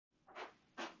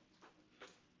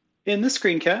In this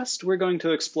screencast, we're going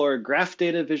to explore graph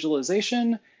data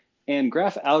visualization and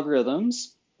graph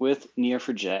algorithms with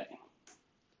Neo4j.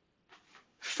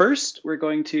 First, we're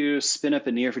going to spin up a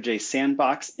Neo4j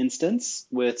sandbox instance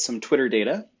with some Twitter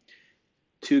data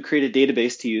to create a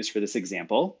database to use for this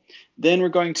example. Then we're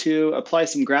going to apply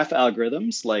some graph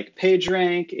algorithms like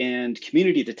PageRank and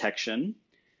community detection.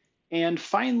 And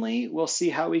finally, we'll see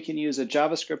how we can use a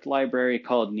JavaScript library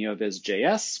called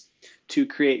Neovis.js to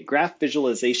create graph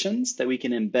visualizations that we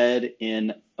can embed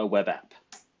in a web app.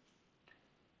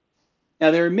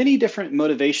 Now, there are many different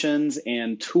motivations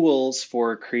and tools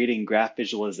for creating graph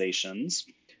visualizations.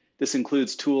 This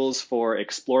includes tools for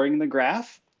exploring the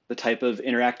graph, the type of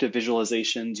interactive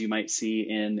visualizations you might see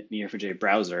in Neo4j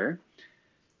browser,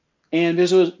 and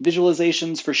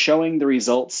visualizations for showing the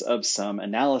results of some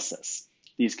analysis.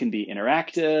 These can be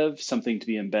interactive, something to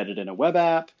be embedded in a web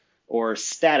app, or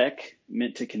static,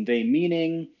 meant to convey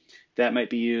meaning, that might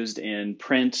be used in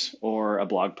print or a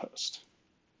blog post.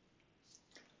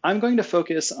 I'm going to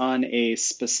focus on a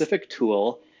specific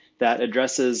tool that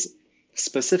addresses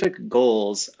specific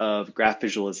goals of graph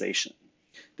visualization.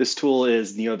 This tool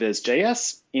is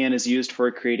Neovis.js and is used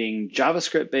for creating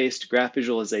JavaScript-based graph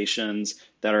visualizations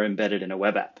that are embedded in a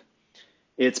web app.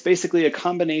 It's basically a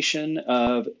combination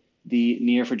of the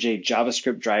Neo4j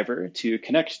JavaScript driver to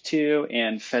connect to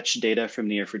and fetch data from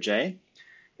Neo4j,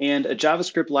 and a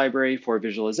JavaScript library for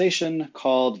visualization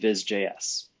called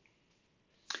Viz.js.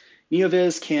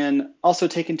 Neovis can also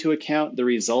take into account the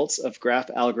results of graph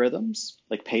algorithms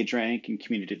like PageRank and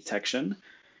community detection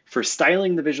for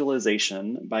styling the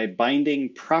visualization by binding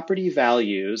property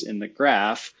values in the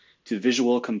graph to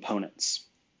visual components.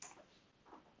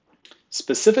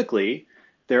 Specifically,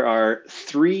 there are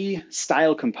 3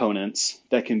 style components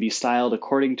that can be styled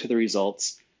according to the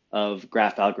results of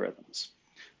graph algorithms.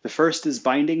 The first is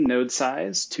binding node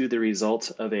size to the result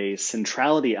of a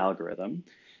centrality algorithm.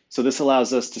 So this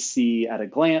allows us to see at a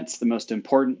glance the most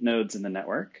important nodes in the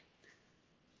network.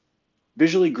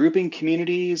 Visually grouping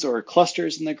communities or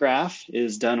clusters in the graph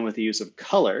is done with the use of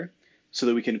color so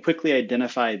that we can quickly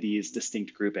identify these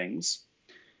distinct groupings.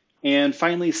 And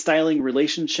finally, styling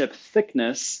relationship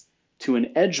thickness to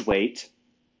an edge weight.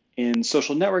 In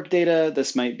social network data,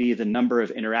 this might be the number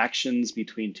of interactions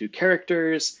between 2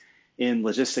 characters. In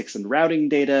logistics and routing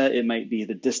data, it might be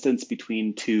the distance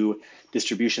between 2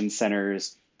 distribution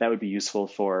centers. That would be useful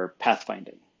for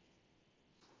pathfinding.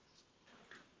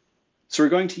 So we're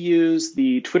going to use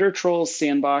the Twitter Trolls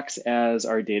sandbox as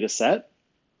our data set.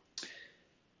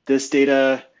 This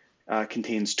data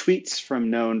contains tweets from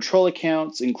known troll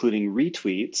accounts, including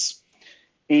retweets.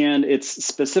 And it's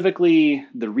specifically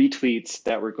the retweets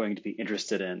that we're going to be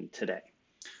interested in today.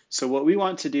 So what we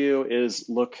want to do is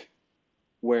look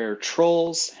where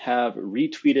trolls have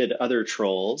retweeted other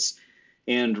trolls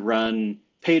and run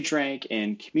PageRank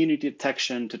and community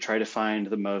detection to try to find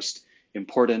the most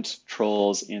important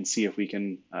trolls and see if we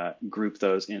can group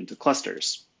those into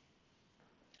clusters.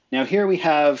 Now here we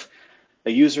have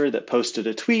a user that posted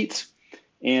a tweet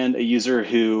and a user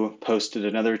who posted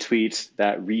another tweet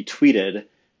that retweeted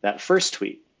that first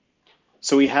tweet.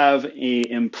 So we have an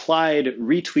implied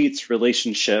retweets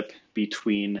relationship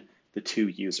between the 2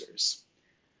 users.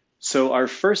 So our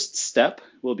first step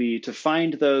will be to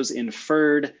find those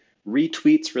inferred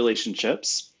retweets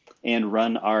relationships and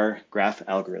run our graph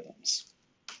algorithms.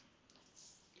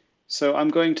 So I'm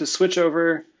going to switch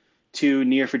over to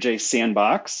Neo4j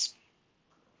sandbox.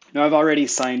 Now I've already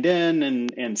signed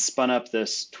in and spun up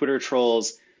this Twitter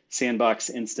Trolls sandbox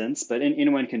instance, but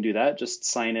anyone can do that. Just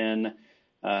sign in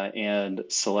and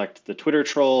select the Twitter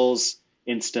Trolls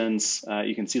instance.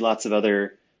 You can see lots of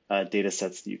other data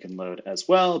sets that you can load as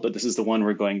well, but this is the one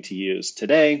we're going to use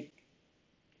today.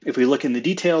 If we look in the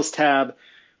details tab,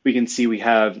 we can see we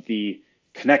have the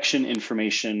connection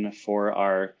information for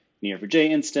our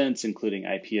Neo4j instance, including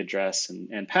IP address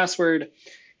and password.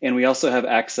 And we also have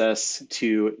access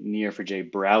to Neo4j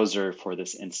browser for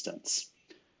this instance.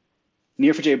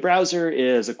 Neo4j browser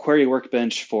is a query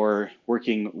workbench for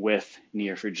working with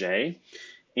Neo4j.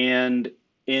 And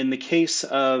in the case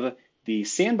of the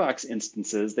sandbox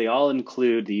instances, they all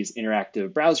include these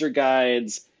interactive browser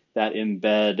guides that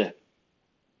embed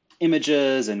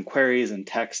images and queries and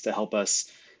text to help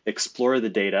us explore the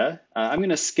data. I'm going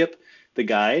to skip the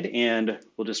guide and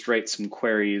we'll just write some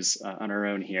queries on our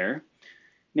own here.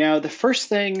 Now, the first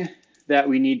thing that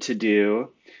we need to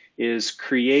do is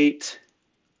create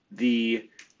the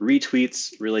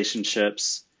retweets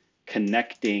relationships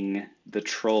connecting the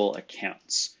troll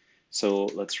accounts. So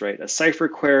let's write a cipher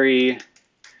query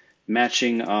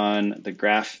matching on the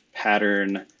graph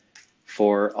pattern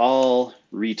for all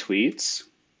retweets.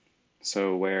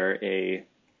 So where a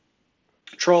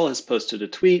troll has posted a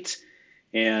tweet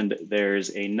and there's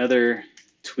another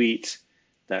tweet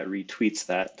that retweets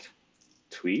that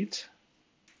tweet.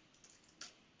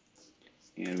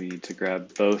 And we need to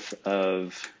grab both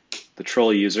of the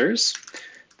troll users.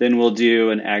 Then we'll do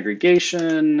an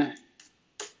aggregation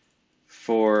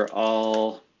for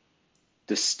all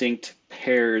distinct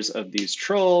pairs of these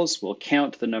trolls. We'll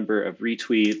count the number of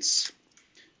retweets.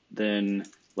 Then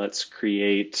let's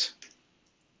create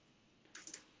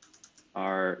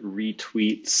our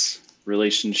retweets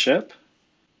relationship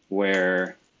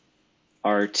where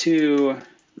R2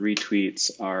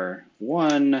 retweets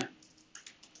R1.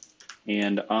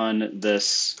 And on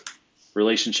this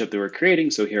relationship that we're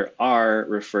creating, so here R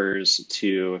refers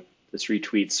to this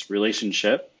retweets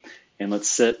relationship. And let's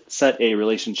set a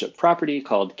relationship property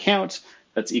called count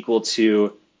that's equal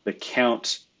to the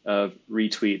count of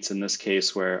retweets, in this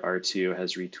case where R2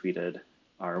 has retweeted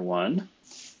R1.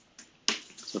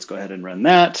 So let's go ahead and run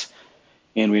that.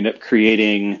 And we end up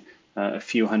creating a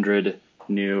few hundred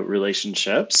new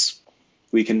relationships.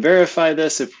 We can verify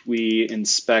this if we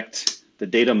inspect the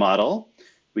data model.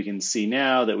 We can see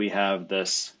now that we have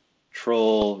this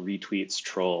troll retweets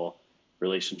troll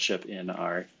relationship in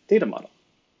our data model.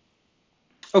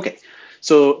 Okay,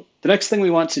 so the next thing we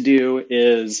want to do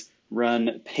is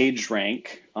run PageRank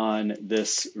on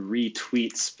this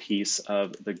retweets piece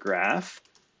of the graph.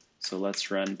 So let's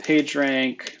run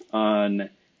PageRank on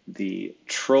the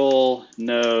troll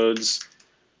nodes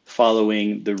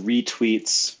following the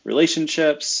retweets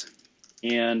relationships.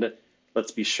 And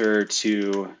let's be sure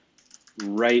to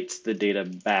write the data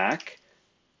back.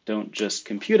 Don't just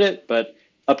compute it, but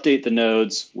update the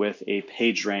nodes with a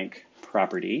PageRank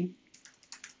property.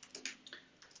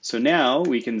 So now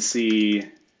we can see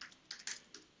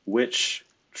which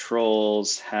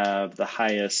trolls have the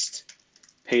highest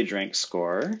PageRank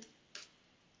score.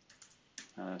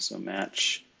 So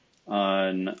match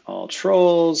on all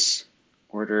trolls,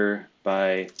 order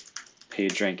by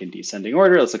PageRank in descending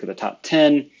order. Let's look at the top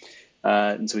 10.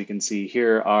 And so we can see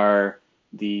here are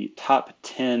the top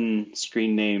 10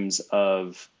 screen names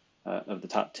of the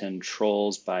top 10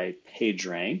 trolls by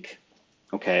PageRank.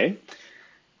 Okay.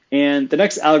 And the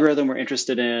next algorithm we're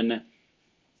interested in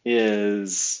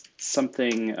is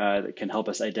something that can help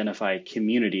us identify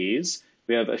communities.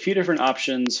 We have a few different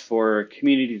options for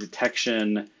community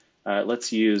detection.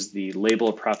 Let's use the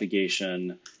label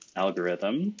propagation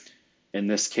algorithm. In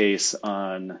this case,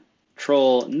 on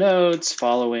troll nodes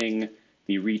following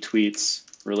the retweets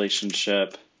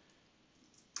relationship.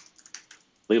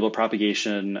 Label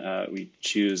propagation, we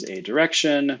choose a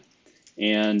direction.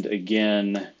 And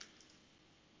again,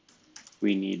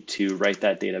 we need to write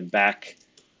that data back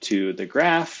to the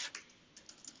graph.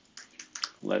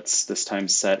 Let's this time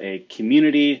set a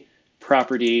community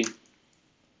property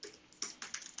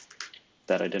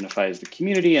that identifies the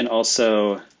community, and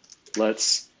also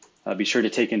let's be sure to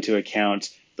take into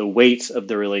account the weight of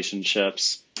the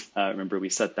relationships. Remember, we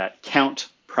set that count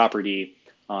property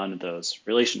on those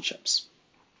relationships.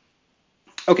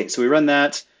 Okay, so we run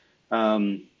that.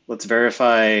 Let's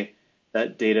verify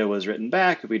that data was written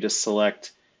back. If we just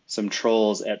select some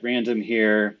trolls at random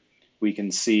here, we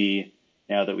can see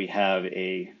now that we have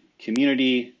a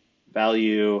community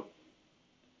value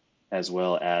as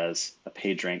well as a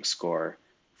PageRank score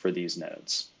for these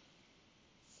nodes.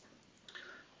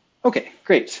 Okay,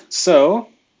 great. So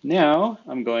now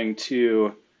I'm going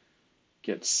to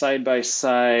get side by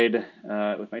side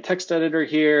with my text editor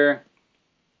here.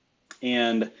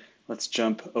 And let's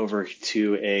jump over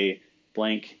to a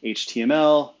blank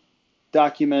HTML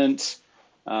document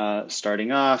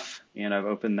starting off. And I've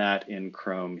opened that in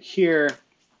Chrome here.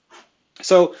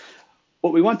 So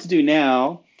what we want to do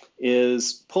now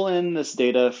is pull in this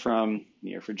data from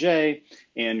Neo4j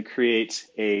and create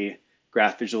a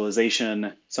graph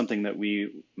visualization, something that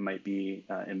we might be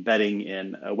embedding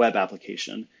in a web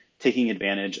application, taking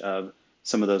advantage of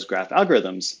some of those graph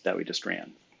algorithms that we just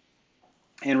ran.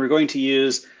 And we're going to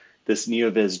use this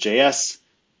Neovis.js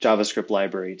JavaScript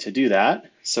library to do that.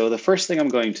 So the first thing I'm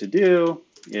going to do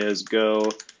is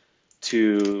go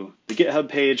to the GitHub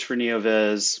page for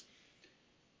Neovis.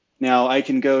 Now I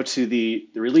can go to the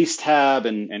release tab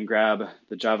and grab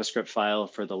the JavaScript file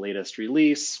for the latest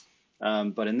release.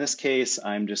 But in this case,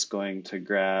 I'm just going to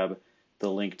grab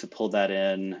the link to pull that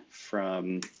in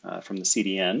from the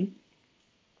CDN.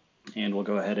 And we'll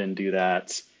go ahead and do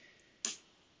that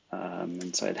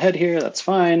inside head here, that's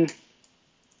fine.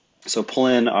 So pull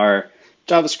in our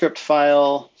JavaScript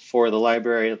file for the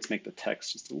library. Let's make the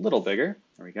text just a little bigger.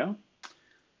 There we go.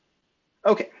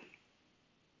 Okay.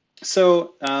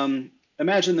 So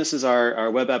imagine this is our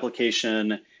web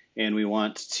application and we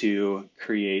want to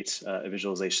create a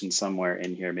visualization somewhere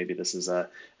in here. Maybe this is a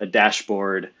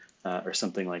dashboard or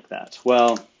something like that.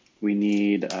 Well, we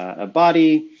need a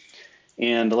body,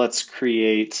 and let's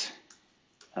create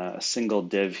a single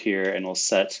div here, and we'll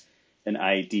set an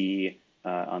ID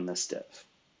on this div.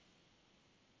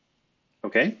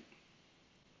 Okay.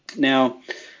 Now,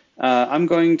 I'm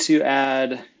going to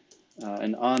add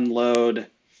an onload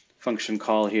function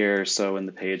call here. So when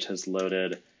the page has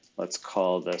loaded, let's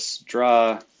call this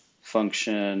draw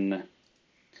function,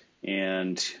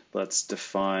 and let's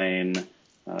define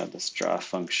this draw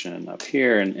function up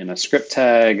here in a script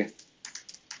tag.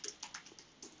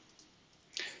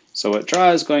 So what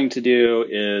draw is going to do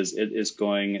is it is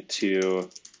going to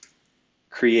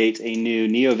create a new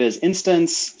Neovis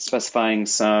instance specifying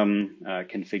some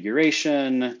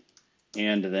configuration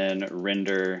and then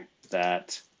render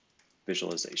that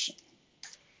visualization.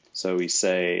 So we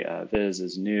say viz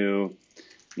is new,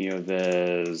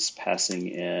 Neovis passing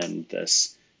in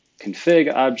this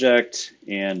config object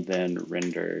and then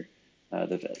render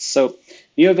the viz. So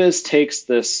Neovis takes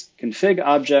this config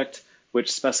object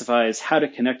which specifies how to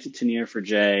connect it to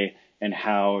Neo4j and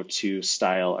how to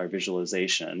style our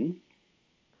visualization.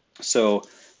 So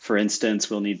for instance,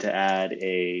 we'll need to add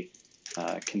a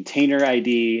container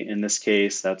ID. In this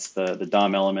case, that's the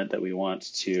DOM element that we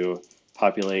want to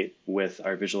populate with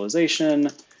our visualization.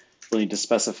 We'll need to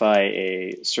specify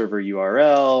a server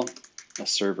URL, a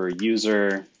server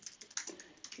user,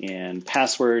 and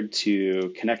password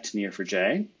to connect to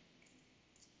Neo4j.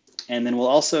 And then we'll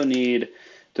also need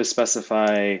to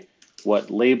specify what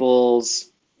labels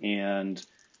and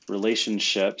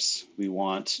relationships we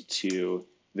want to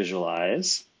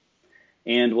visualize.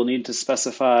 And we'll need to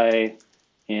specify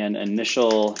an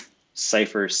initial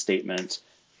cipher statement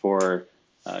for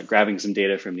grabbing some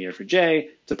data from Neo4j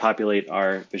to populate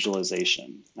our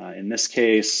visualization. In this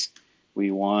case,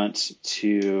 we want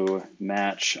to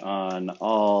match on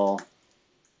all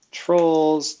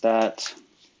trolls that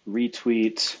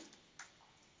retweet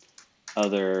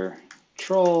other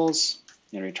trolls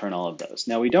and return all of those.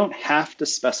 Now we don't have to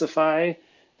specify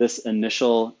this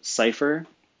initial cipher,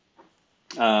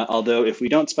 although if we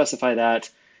don't specify that,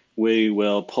 we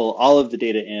will pull all of the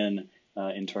data in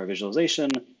into our visualization,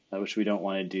 which we don't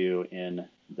want to do in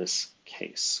this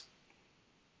case.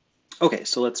 Okay,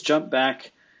 so let's jump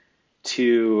back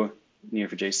to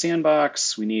Neo4j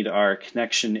Sandbox. We need our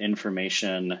connection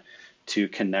information to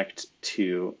connect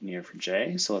to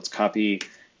Neo4j. So let's copy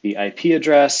the IP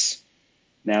address.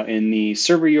 Now in the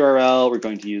server URL, we're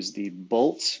going to use the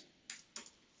Bolt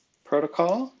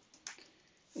protocol.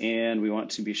 And we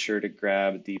want to be sure to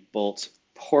grab the Bolt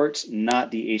port,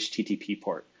 not the HTTP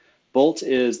port. Bolt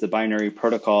is the binary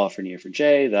protocol for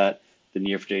Neo4j that the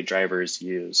Neo4j drivers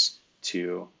use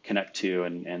to connect to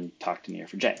and talk to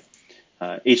Neo4j.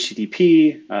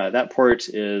 HTTP, that port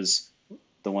is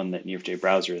the one that Neo4j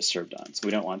browser is served on, so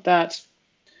we don't want that.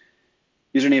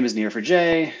 Username is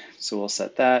Neo4j, so we'll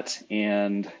set that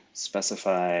and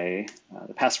specify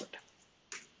the password.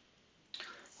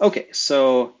 Okay,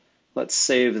 so let's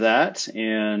save that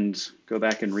and go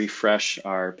back and refresh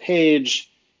our page,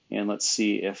 and let's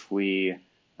see if we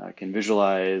can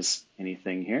visualize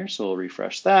anything here. So we'll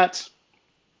refresh that.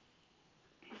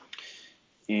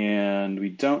 And we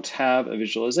don't have a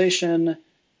visualization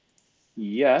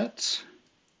yet.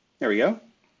 There we go.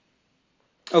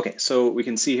 Okay, so we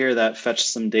can see here that fetched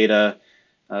some data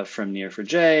from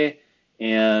Neo4j,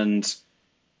 and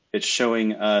it's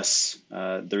showing us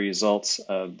the results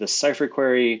of this cipher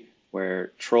query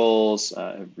where trolls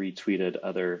have retweeted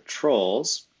other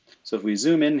trolls. So if we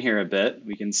zoom in here a bit,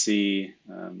 we can see,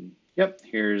 yep,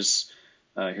 here's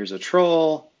a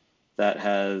troll that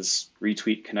has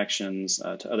retweet connections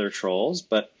to other trolls,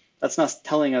 but that's not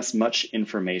telling us much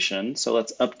information. So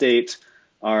let's update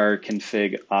our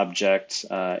config object.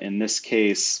 In this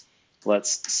case,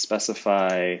 let's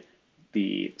specify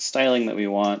the styling that we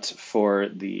want for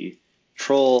the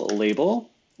troll label.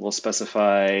 We'll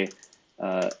specify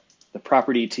the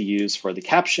property to use for the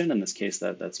caption. In this case,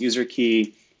 that's user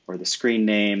key or the screen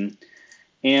name.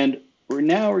 And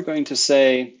we're going to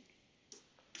say,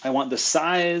 I want the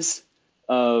size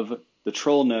of the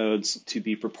troll nodes to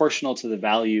be proportional to the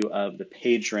value of the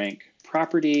PageRank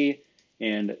property,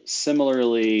 and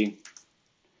similarly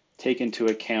take into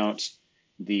account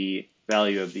the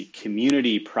value of the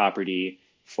community property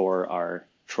for our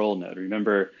troll node.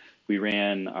 Remember, we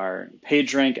ran our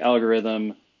PageRank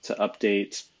algorithm to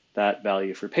update that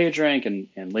value for PageRank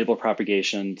and label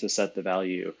propagation to set the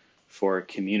value for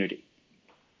community.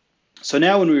 So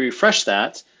now when we refresh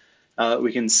that,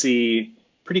 we can see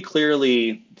pretty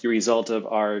clearly the result of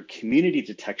our community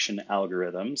detection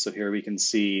algorithm. So here we can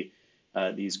see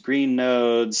these green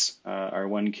nodes are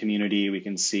one community. We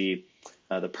can see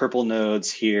the purple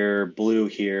nodes here, blue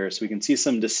here. So we can see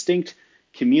some distinct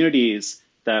communities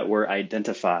that were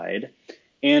identified.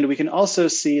 And we can also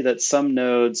see that some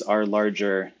nodes are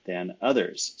larger than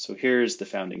others. So here's the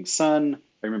founding sun.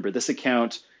 Remember, this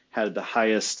account had the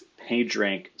highest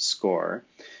PageRank score.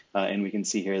 And we can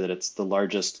see here that it's the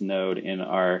largest node in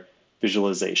our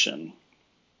visualization.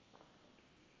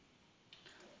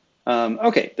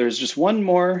 Okay, there's just one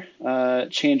more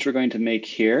change we're going to make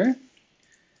here.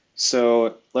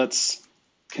 So let's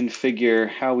configure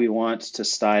how we want to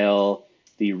style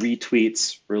the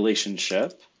retweets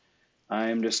relationship.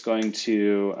 I'm just going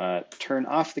to turn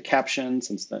off the caption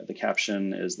since the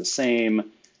caption is the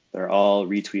same. They're all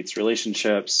retweets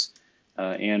relationships.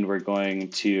 And we're going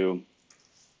to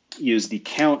use the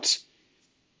count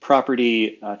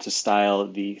property to style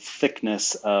the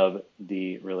thickness of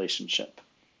the relationship.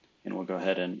 And we'll go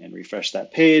ahead and refresh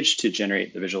that page to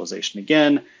generate the visualization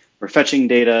again. We're fetching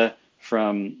data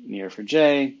from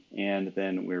Neo4j, and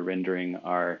then we're rendering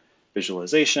our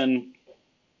visualization.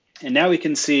 And now we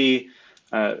can see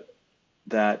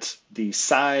that the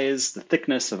size, the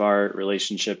thickness of our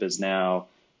relationship is now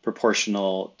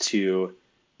proportional to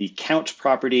the count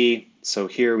property. So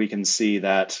here we can see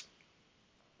that,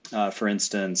 for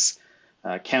instance,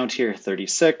 count here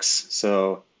 36.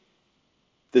 So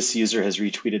this user has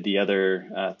retweeted the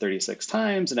other 36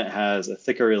 times, and it has a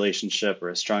thicker relationship or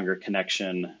a stronger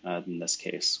connection in this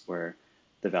case, where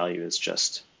the value is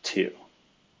just 2.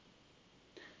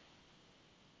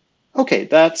 Okay,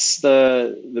 that's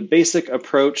the basic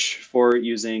approach for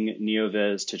using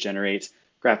Neovis to generate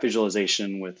graph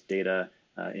visualization with data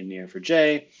in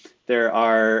Neo4j. There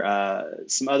are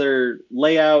some other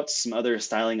layouts, some other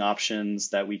styling options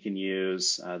that we can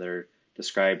use. They're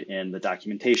described in the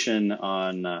documentation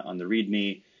on the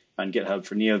README on GitHub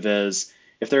for Neovis.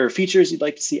 If there are features you'd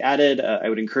like to see added, I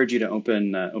would encourage you to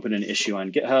open an issue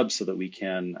on GitHub so that we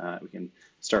can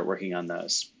start working on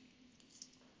those.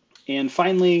 And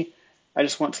finally, I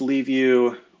just want to leave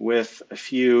you with a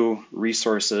few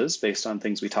resources based on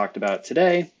things we talked about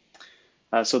today.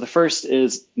 So the first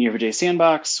is Neo4j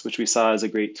Sandbox, which we saw as a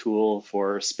great tool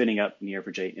for spinning up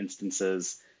Neo4j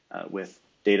instances with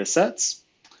data sets.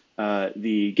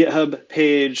 The GitHub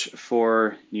page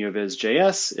for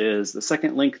Neovis.js is the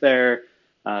second link there.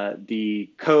 The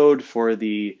code for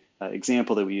the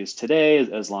example that we used today,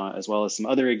 as well as some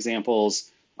other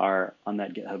examples, are on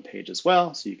that GitHub page as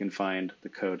well, so you can find the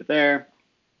code there.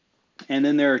 And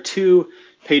then there are 2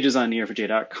 pages on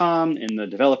neo4j.com in the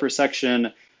developer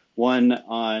section, one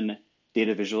on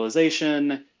data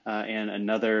visualization and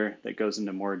another that goes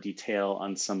into more detail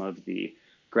on some of the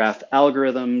graph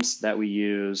algorithms that we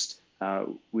used.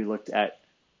 We looked at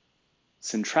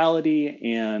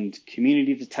centrality and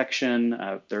community detection.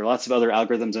 There are lots of other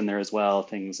algorithms in there as well,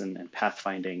 things in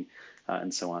pathfinding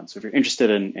and so on. So if you're interested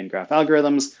in graph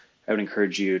algorithms, I would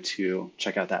encourage you to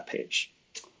check out that page.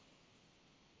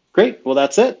 Great, well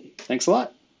that's it. Thanks a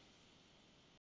lot.